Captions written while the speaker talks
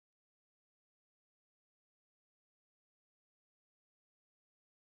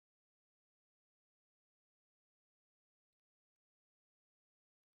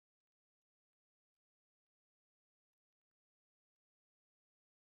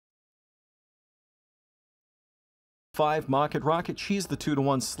5, Market Rocket. She's the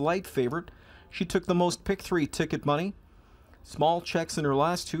 2-1 slight favorite. She took the most pick 3 ticket money. Small checks in her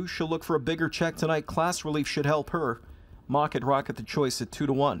last 2. She'll look for a bigger check tonight. Class Relief should help her. Market Rocket the choice at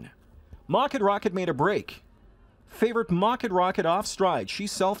 2-1. Market Rocket made a break. Favorite Market Rocket off stride.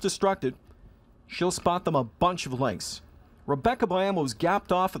 She's self-destructed. She'll spot them a bunch of lengths. Rebecca Biamo's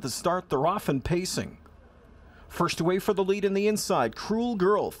gapped off at the start. They're off and pacing. First away for the lead in the inside. Cruel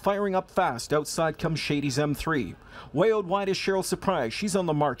Girl firing up fast. Outside comes Shady's M3. Way out wide is Cheryl Surprise. She's on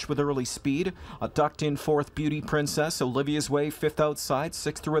the march with early speed. A ducked in 4th, Beauty Princess. Olivia's Way 5th outside.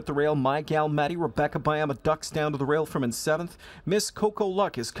 6th through at the rail. My Gal Maddie. Rebecca Biama ducks down to the rail from in 7th. Miss Coco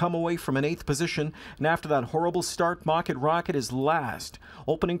Luck has come away from an 8th position. And after that horrible start, Market Rocket is last.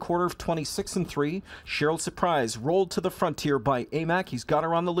 Opening quarter of 26 and 3. Cheryl Surprise rolled to the frontier by Amac. He's got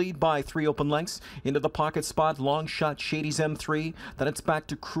her on the lead by 3 open lengths. Into the pocket spot. Long shot Shady's M3. Then it's back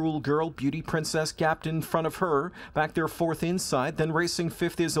to Cruel Girl. Beauty Princess gapped in front of her. Back there 4th inside. Then racing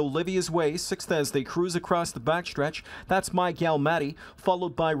 5th is Olivia's Way. 6th as they cruise across the backstretch. That's My Gal Maddie.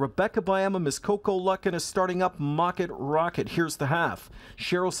 Followed by Rebecca Biama, Miss Coco Luck, and a starting up Market Rocket. Here's the half.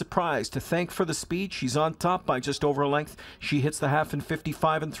 Cheryl Surprise to thank for the speed. She's on top by just over a length. She hits the half in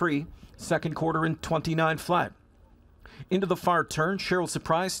 55 and 3. Second quarter in 29 flat. Into the far turn, Cheryl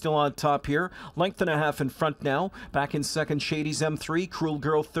Surprise still on top here. Length and a half in front now. Back in second, Shady's M3. Cruel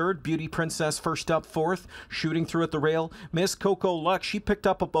Girl 3rd. Beauty Princess first up 4th. Shooting through at the rail. Miss Coco Luck, she picked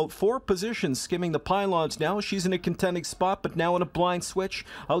up about 4 positions, skimming the pylons now. She's in a contending spot, but now in a blind switch.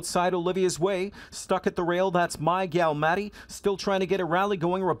 Outside Olivia's Way. Stuck at the rail, that's My Gal Maddie. Still trying to get a rally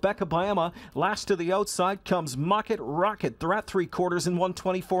going. Rebecca Biama. Last to the outside comes Market Rocket. They're at 3/4 in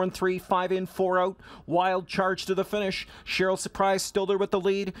 124 and 3. 5 in, 4 out. Wild charge to the finish. Cheryl Surprise still there with the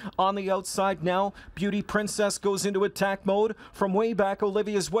lead. On the outside now, Beauty Princess goes into attack mode. From way back,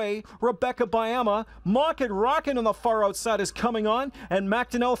 Olivia's Way. Rebecca Biama. Market Rocket on the far outside is coming on. And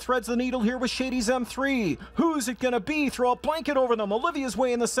McDonnell threads the needle here with Shady's M3. Who's it going to be? Throw a blanket over them. Olivia's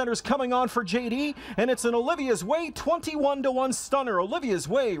Way in the center is coming on for JD. And it's an Olivia's Way 21-1 stunner. Olivia's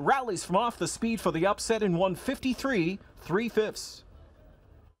Way rallies from off the speed for the upset in 153 3/5.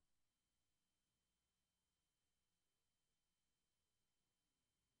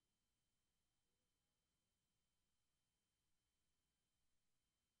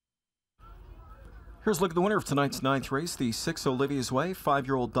 Here's a look at the winner of tonight's 9th race, the 6 Olivia's Way,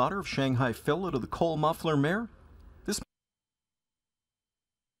 5-year-old daughter of Shanghai Phil out of the Cole Muffler mare.